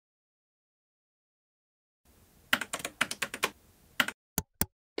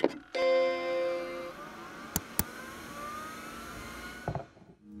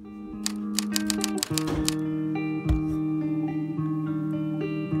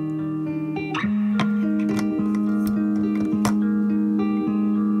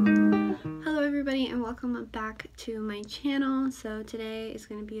to my channel. So today is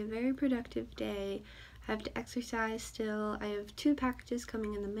going to be a very productive day. I have to exercise still. I have 2 packages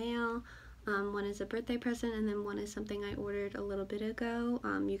coming in the mail. One is a birthday present and then one is something I ordered a little bit ago.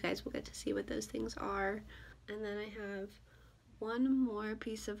 You guys will get to see what those things are. And then I have one more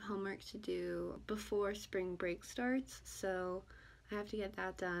piece of homework to do before spring break starts, so I have to get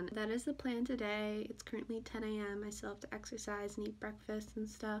that done. That is the plan today. It's currently 10 a.m. I still have to exercise and eat breakfast and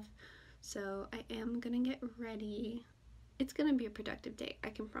stuff, so I am gonna get ready. It's gonna be a productive day,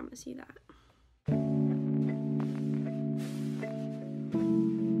 I can promise you that.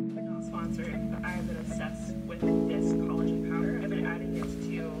 Not sponsored, but I've been obsessed with this collagen powder. I've been adding it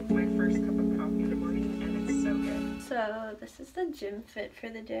to my first cup of coffee in the morning, and it's so good. So this is the gym fit for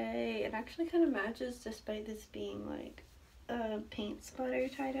the day. It actually kind of matches despite this being like a paint splatter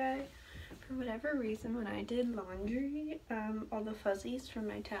tie-dye. For whatever reason, when I did laundry, all the fuzzies from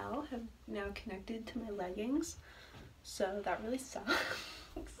my towel have now connected to my leggings, so that really sucks.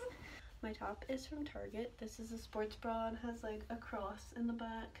 My top is from Target. This is a sports bra and has like a cross in the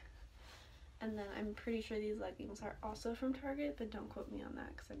back. And then I'm pretty sure these leggings are also from Target, but don't quote me on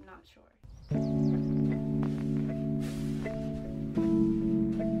that because I'm not sure.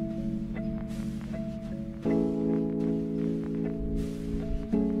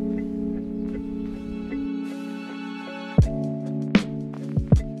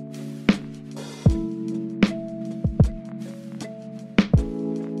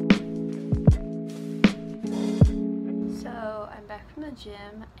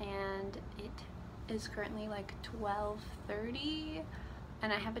 Gym, and it is currently like 12:30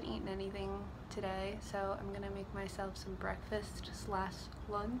 and I haven't eaten anything today, so I'm gonna make myself some breakfast slash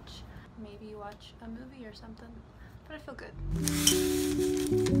lunch, maybe watch a movie or something, but I feel good.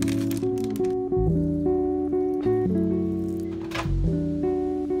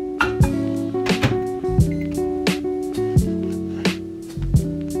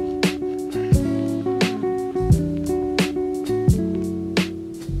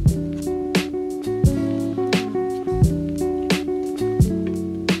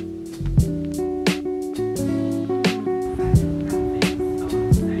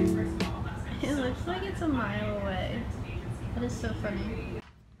 That is so funny.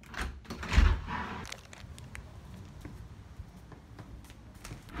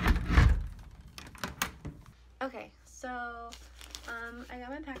 Okay, so I got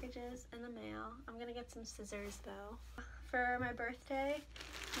my packages in the mail. I'm gonna get some scissors though. For my birthday,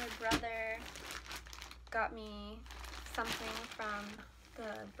 my brother got me something from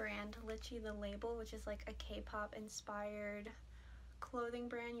the brand Litchi the Label, which is like a K-pop inspired clothing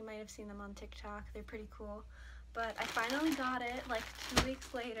brand. You might have seen them on TikTok. They're pretty cool. But I finally got it like 2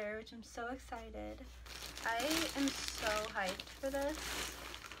 weeks later, which I'm so excited. I am so hyped for this.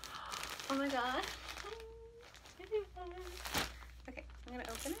 Oh my god. Okay, I'm gonna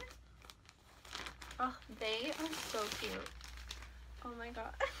open it. Oh, they are so cute. Oh my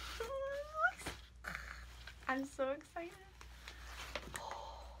god. I'm so excited.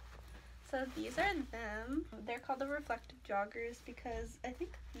 So these are them. They're called the reflective joggers because I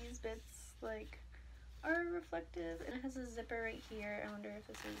think these bits like are reflective, and it has a zipper right here. I wonder if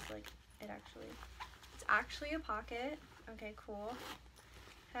this is like it's actually a pocket. Okay, cool.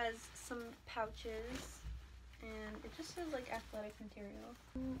 Has some pouches and it just says like athletic material.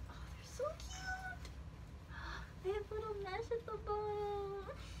 Oh, they're so cute. They have little mesh at the bottom.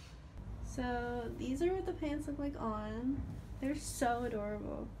 So these are what the pants look like on. They're so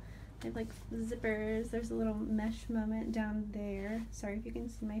adorable. They have like zippers. There's a little mesh moment down there. Sorry if you can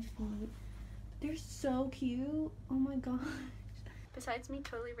see my feet. They're so cute. Oh my gosh. Besides me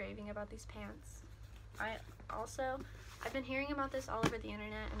totally raving about these pants, I've been hearing about this all over the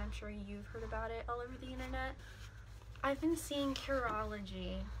internet, and I'm sure you've heard about it all over the internet. I've been seeing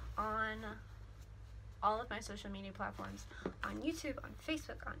Curology on all of my social media platforms, on YouTube, on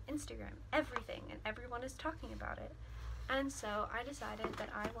Facebook, on Instagram, everything, and everyone is talking about it. And so I decided that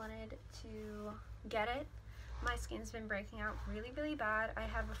I wanted to get it. My skin's been breaking out really, really bad. I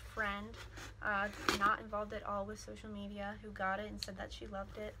have a friend, not involved at all with social media, who got it and said that she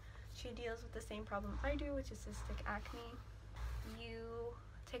loved it. She deals with the same problem I do, which is cystic acne. You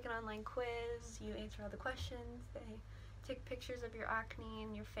take an online quiz, you answer all the questions, they take pictures of your acne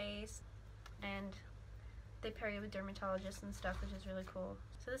and your face, and they pair you with dermatologists and stuff, which is really cool.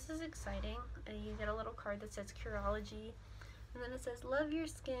 So this is exciting. You get a little card that says Curology, and then it says, love your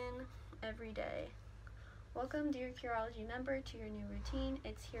skin every day. Welcome, dear Curology member, to your new routine.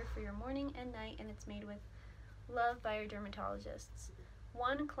 It's here for your morning and night, and it's made with love by our dermatologists.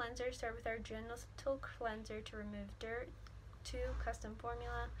 1. Cleanser. Start with our gentle cleanser to remove dirt. 2. Custom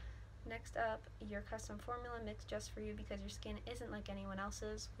formula. Next up, your custom formula mixed just for you because your skin isn't like anyone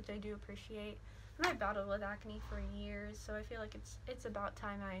else's, which I do appreciate. And I battled with acne for years, so I feel like it's about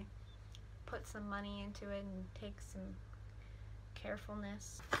time I put some money into it and take some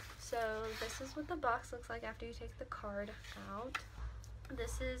carefulness. So this is what the box looks like after you take the card out.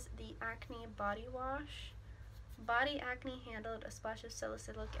 This is the acne body wash. Body acne handled, a splash of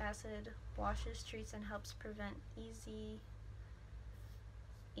salicylic acid washes, treats, and helps prevent easy,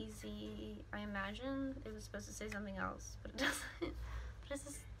 I imagine it was supposed to say something else, but it doesn't. But it's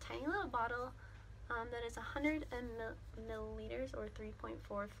this tiny little bottle that is 100 milliliters or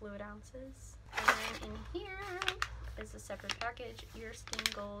 3.4 fluid ounces. And then in here is a separate package, your skin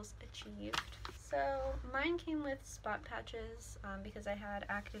goals achieved. So mine came with spot patches because I had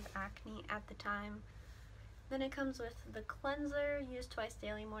active acne at the time. Then it comes with the cleanser, use twice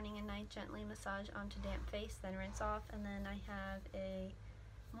daily, morning and night, gently massage onto damp face, then rinse off. And then I have a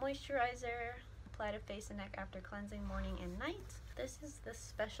moisturizer, apply to face and neck after cleansing, morning and night. This is the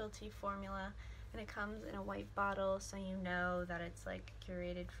specialty formula, and it comes in a white bottle, so you know that it's like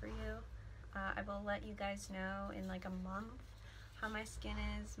curated for you. I will let you guys know in like a month how my skin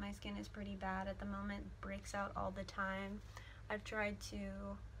is. My skin is pretty bad at the moment, breaks out all the time. I've tried to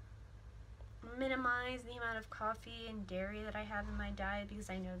minimize the amount of coffee and dairy that I have in my diet because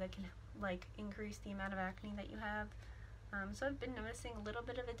I know that can like increase the amount of acne that you have. So I've been noticing a little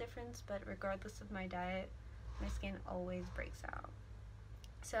bit of a difference, but regardless of my diet, my skin always breaks out.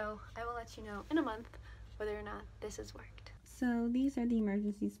 So I will let you know in a month whether or not this has worked. So these are the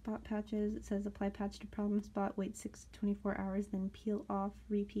emergency spot patches. It says apply patch to problem spot, wait 6 to 24 hours, then peel off,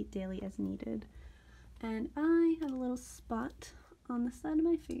 repeat daily as needed. And I have a little spot on the side of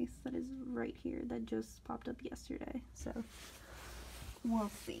my face that is right here that just popped up yesterday. So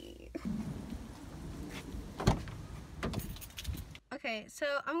we'll see. Okay, so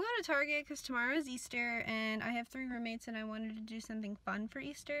I'm going to Target because tomorrow is Easter and I have 3 roommates and I wanted to do something fun for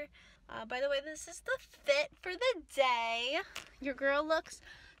Easter. By the way, this is the fit for the day. Your girl looks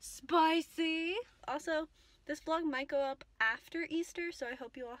spicy. Also, this vlog might go up after Easter, so I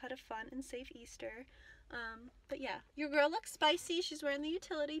hope you all had a fun and safe Easter. But yeah, your girl looks spicy. She's wearing the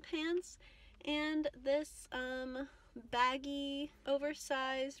utility pants and this baggy,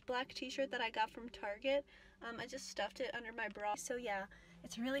 oversized black t-shirt that I got from Target. I just stuffed it under my bra. So yeah,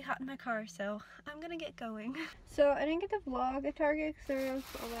 it's really hot in my car, so I'm gonna get going. So I didn't get to vlog at Target because there was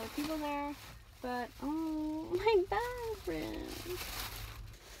a lot of people there, but oh, my bag friend.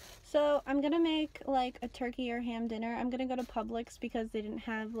 So I'm gonna make like a turkey or ham dinner. I'm gonna go to Publix because they didn't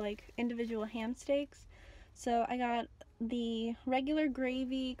have like individual ham steaks. So I got the regular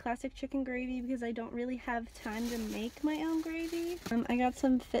gravy, classic chicken gravy, because I don't really have time to make my own gravy. I got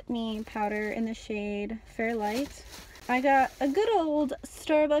some Fit Me powder in the shade Fair Light. I got a good old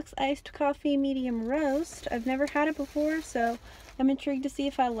Starbucks iced coffee medium roast. I've never had it before, so I'm intrigued to see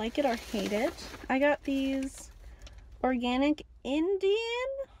if I like it or hate it. I got these organic Indian.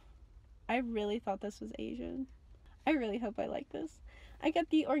 I really thought this was Asian. I really hope I like this. I got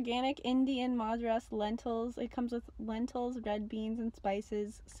the organic Indian Madras lentils. It comes with lentils, red beans, and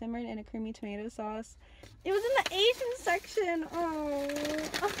spices, simmered in a creamy tomato sauce. It was in the Asian section. Oh.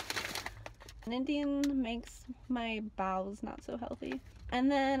 An Indian makes my bowels not so healthy. And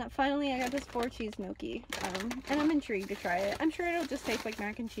then finally I got this 4-cheese gnocchi. And I'm intrigued to try it. I'm sure it'll just taste like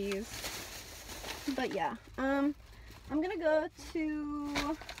mac and cheese. But yeah. I'm gonna go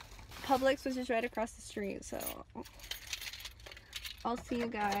to Publix, which is right across the street, so I'll see you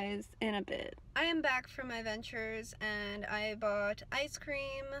guys in a bit. I am back from my ventures and I bought ice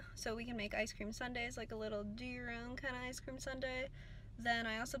cream so we can make ice cream sundaes, like a little do your own kind of ice cream sundae. Then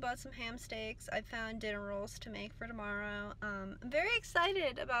I also bought some ham steaks. I found dinner rolls to make for tomorrow. I'm very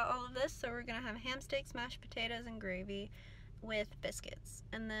excited about all of this. So we're gonna have ham steaks, mashed potatoes, and gravy with biscuits.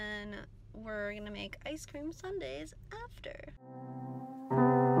 And then we're gonna make ice cream sundaes after.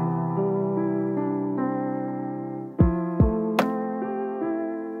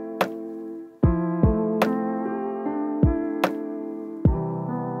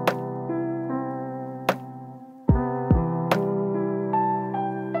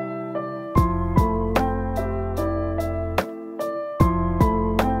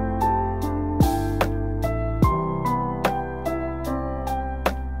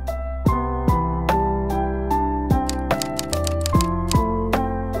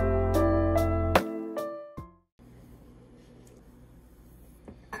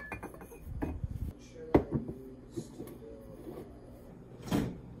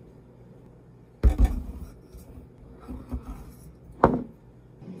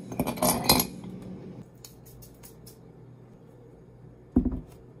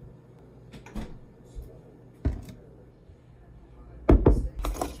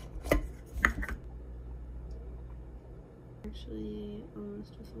 actually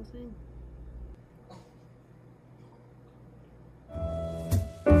almost a full thing.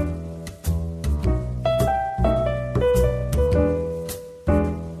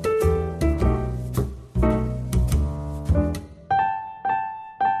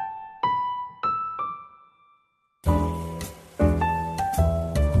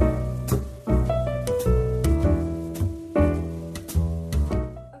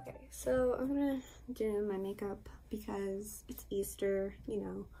 So I'm gonna do my makeup because it's Easter, you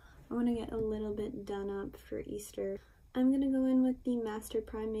know. I want to get a little bit done up for Easter. I'm gonna go in with the Master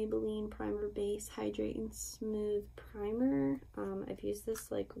Prime Maybelline Primer Base Hydrate and Smooth Primer. I've used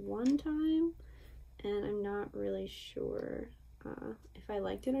this like one time and I'm not really sure if I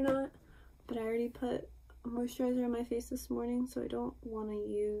liked it or not, but I already put moisturizer on my face this morning, so I don't want to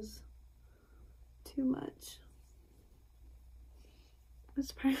use too much.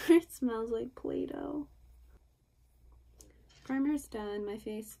 This primer smells like Play-Doh. Primer's done. My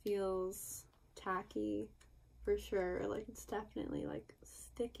face feels tacky for sure. Like, it's definitely like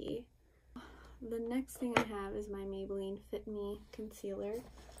sticky. The next thing I have is my Maybelline Fit Me Concealer.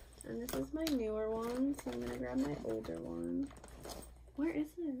 And this is my newer one, so I'm gonna grab my older one. Where is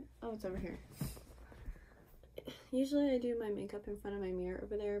it? Oh, it's over here. Usually I do my makeup in front of my mirror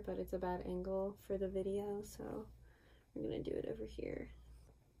over there, but it's a bad angle for the video, so we're gonna do it over here.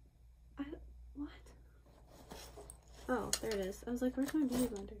 What? Oh, there it is. I was like, where's my beauty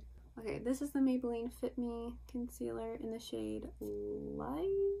blender? Okay, this is the Maybelline Fit Me Concealer in the shade Light?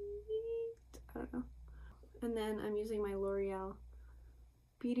 I don't know. And then I'm using my L'Oreal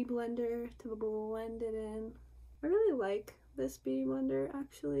Beauty Blender to blend it in. I really like this beauty blender,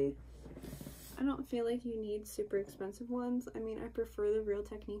 actually. I don't feel like you need super expensive ones. I mean, I prefer the Real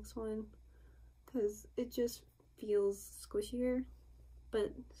Techniques one because it just feels squishier.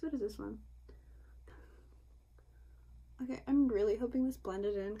 But so does this one. Okay, I'm really hoping this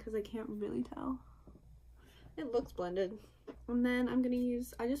blended in because I can't really tell. It looks blended. And then I'm gonna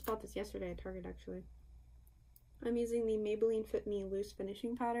use, I just bought this yesterday at Target actually. I'm using the Maybelline Fit Me Loose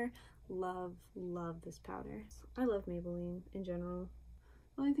Finishing Powder. Love this powder. I love Maybelline in general.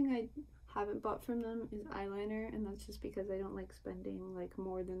 The only thing I haven't bought from them is eyeliner, and that's just because I don't like spending like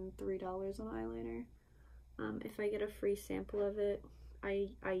more than $3 on eyeliner. If I get a free sample of it, I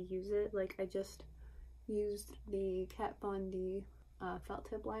use it. Like, I just used the Kat Von D felt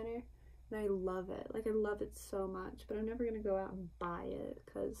tip liner and I love it. Like, I love it so much, but I'm never gonna go out and buy it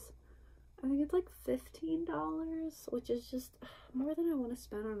because I think it's like $15, which is just more than I want to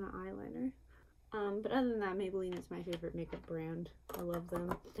spend on an eyeliner. But other than that, Maybelline is my favorite makeup brand. I love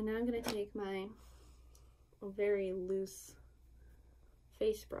them. And now I'm gonna take my very loose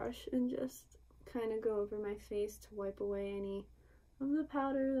face brush and just kind of go over my face to wipe away any of the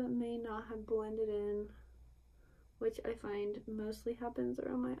powder that may not have blended in, which I find mostly happens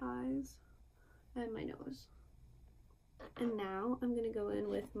around my eyes and my nose. And now I'm gonna go in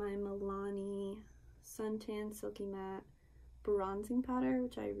with my Milani Suntan Silky Matte bronzing powder,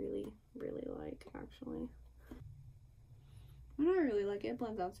 which I really like, actually. And I really like it. It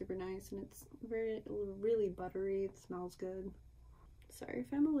blends out super nice and it's really buttery. It smells good. Sorry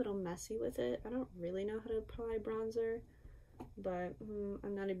if I'm a little messy with it. I don't really know how to apply bronzer, but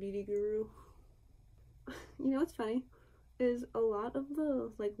I'm not a beauty guru. You know what's funny is a lot of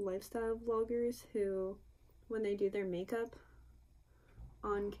the like lifestyle vloggers who, when they do their makeup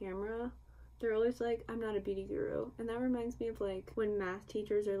on camera, they're always like, I'm not a beauty guru. And that reminds me of like when math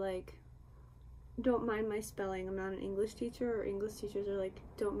teachers are like, don't mind my spelling, I'm not an English teacher, or English teachers are like,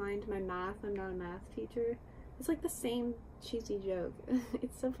 don't mind my math, I'm not a math teacher. It's like the same cheesy joke.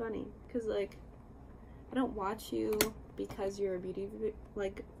 It's so funny because like I don't watch you because you're a beauty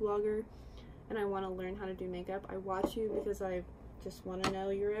like vlogger and I want to learn how to do makeup. I watch you because I just want to know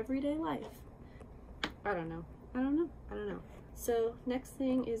your everyday life. I don't know. So next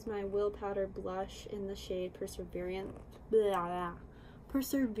thing is my Will Powder blush in the shade Perseverance,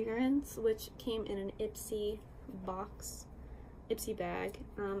 which came in an Ipsy box, Ipsy bag.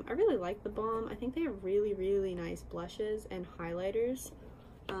 I really like the balm. I think they have really nice blushes and highlighters.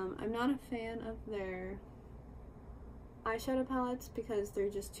 I'm not a fan of their eyeshadow palettes because they're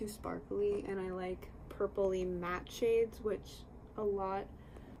just too sparkly, and I like purpley matte shades, which a lot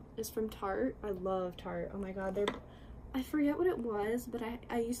is from Tarte. I love Tarte. Oh my god, I forget what it was, but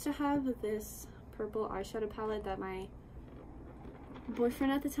I used to have this purple eyeshadow palette that my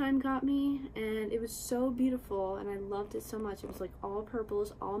boyfriend at the time got me, and it was so beautiful and I loved it so much. It was like all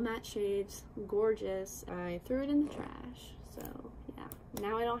purples, all matte shades, gorgeous. I threw it in the trash, so yeah,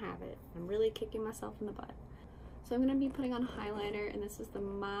 now I don't have it. I'm really kicking myself in the butt. So I'm gonna be putting on highlighter, and this is the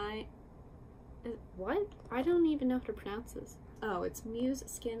what? I don't even know how to pronounce this. Oh, it's Muse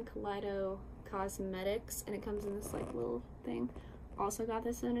Skin Kaleido Cosmetics, and it comes in this like little thing. Also got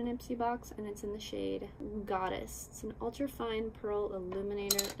this in an Ipsy box, and it's in the shade Goddess. It's an ultra fine pearl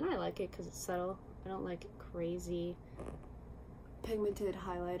illuminator, and I like it because it's subtle. I don't like crazy pigmented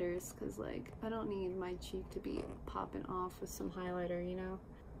highlighters because like I don't need my cheek to be popping off with some highlighter, you know.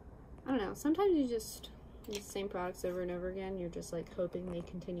 I don't know, sometimes you just use the same products over and over again. You're just like hoping they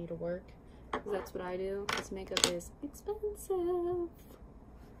continue to work, because that's what I do. This makeup is expensive.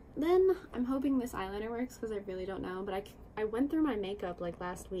 Then I'm hoping this eyeliner works because I really don't know, but I went through my makeup like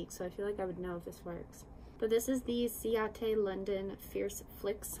last week, so I feel like I would know if this works. But this is the Ciate London Fierce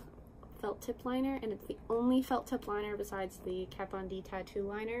Flicks felt tip liner, and it's the only felt tip liner besides the Kat Von D tattoo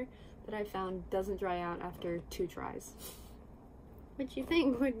liner that I found doesn't dry out after 2 tries. Which you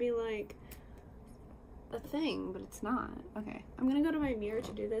think would be like a thing, but it's not. Okay, I'm gonna go to my mirror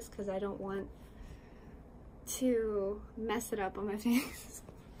to do this because I don't want to mess it up on my face.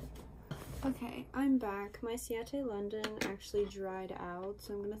 Okay, I'm back. My Ciate London actually dried out,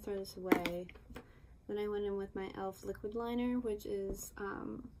 so I'm gonna throw this away. Then I went in with my e.l.f. liquid liner, which is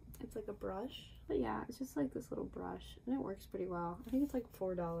it's like a brush, but yeah, it's just like this little brush, and it works pretty well. I think it's like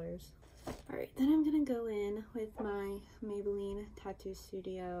 $4. Alright, then I'm gonna go in with my Maybelline Tattoo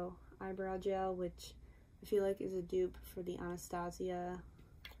Studio eyebrow gel, which I feel like is a dupe for the Anastasia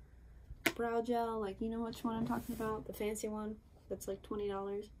brow gel. Like, you know which one I'm talking about? The fancy one that's like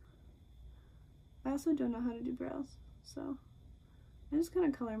 $20. I also don't know how to do brows, so I just kind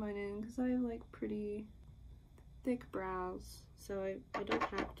of color mine in because I have like pretty thick brows, so I don't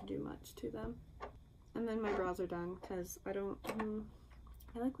have to do much to them. And then my brows are done because I don't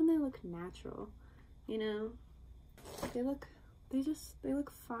I like when they look natural, you know. They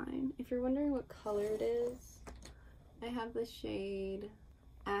look fine. If you're wondering what color it is, I have the shade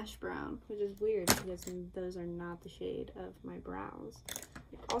ash brown, which is weird because those are not the shade of my brows.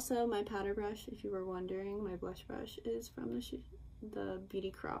 Also, my powder brush, if you were wondering, my blush brush is from the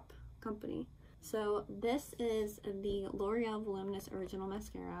Beauty Crop company. So this is the L'Oreal Voluminous Original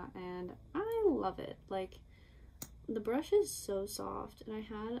Mascara, and I love it. Like, the brush is so soft, and I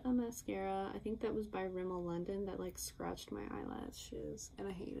had a mascara, I think that was by Rimmel London, that like scratched my eyelashes, and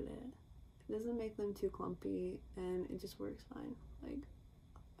I hated it. It doesn't make them too clumpy, and it just works fine. Like,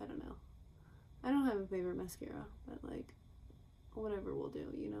 I don't know. I don't have a favorite mascara, but like, whatever will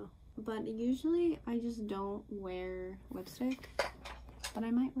do, you know. But usually I just don't wear lipstick, but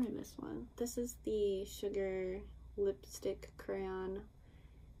I might wear this one. This is the Sugar Lipstick Crayon,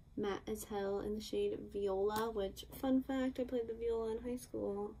 matte as hell, in the shade Viola, which, fun fact, I played the viola in high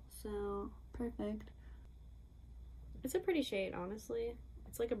school, so perfect. It's a pretty shade, honestly.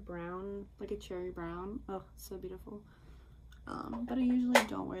 It's like a brown, like a cherry brown. Oh, so beautiful. But I usually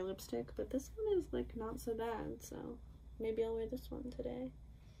don't wear lipstick, but this one is like not so bad, so maybe I'll wear this one today.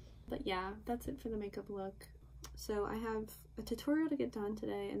 But yeah, that's it for the makeup look. So I have a tutorial to get done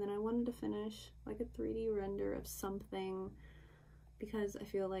today, and then I wanted to finish like a 3D render of something because I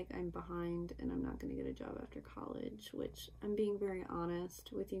feel like I'm behind and I'm not going to get a job after college, which I'm being very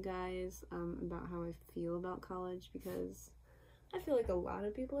honest with you guys about how I feel about college, because I feel like a lot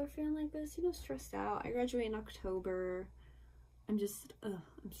of people are feeling like this, you know, stressed out. I graduate in October. I'm just, I'm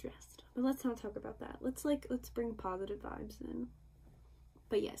stressed. But let's not talk about that. Let's bring positive vibes in.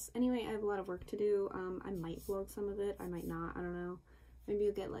 But yes, anyway, I have a lot of work to do. I might vlog some of it. I might not. I don't know. Maybe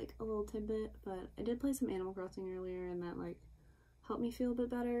you'll get like a little tidbit. But I did play some Animal Crossing earlier, and that like helped me feel a bit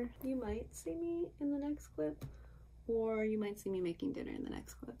better. You might see me in the next clip, or you might see me making dinner in the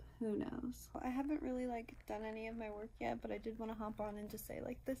next clip. Who knows? I haven't really like done any of my work yet, but I did want to hop on and just say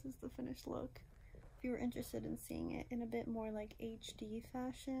like this is the finished look. If you were interested in seeing it in a bit more like HD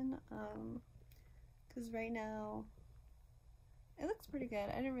fashion, because right now it looks pretty good.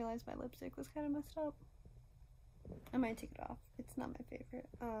 I didn't realize my lipstick was kind of messed up. I might take it off. It's not my favorite.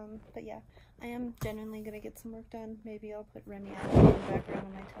 But yeah, I am genuinely gonna get some work done. Maybe I'll put Remy out in the background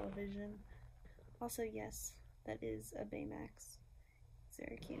on my television. Also, yes, that is a Baymax. It's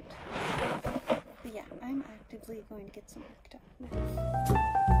very cute. But yeah, I'm actively going to get some work done.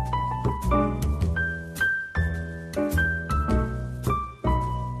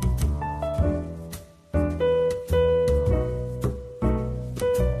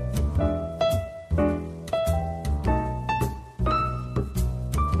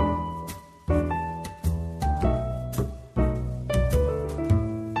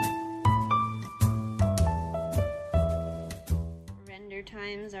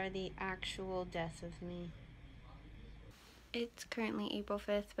 Times are the actual death of me. It's currently April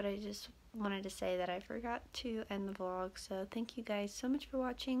 5th, but I just wanted to say that I forgot to end the vlog, so thank you guys so much for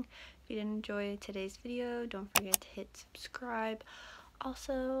watching. If you didn't enjoy today's video, don't forget to hit subscribe.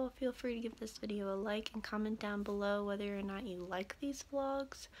 Also, feel free to give this video a like and comment down below whether or not you like these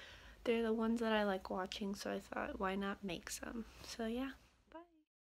vlogs. They're the ones that I like watching, so I thought, why not make some? So yeah.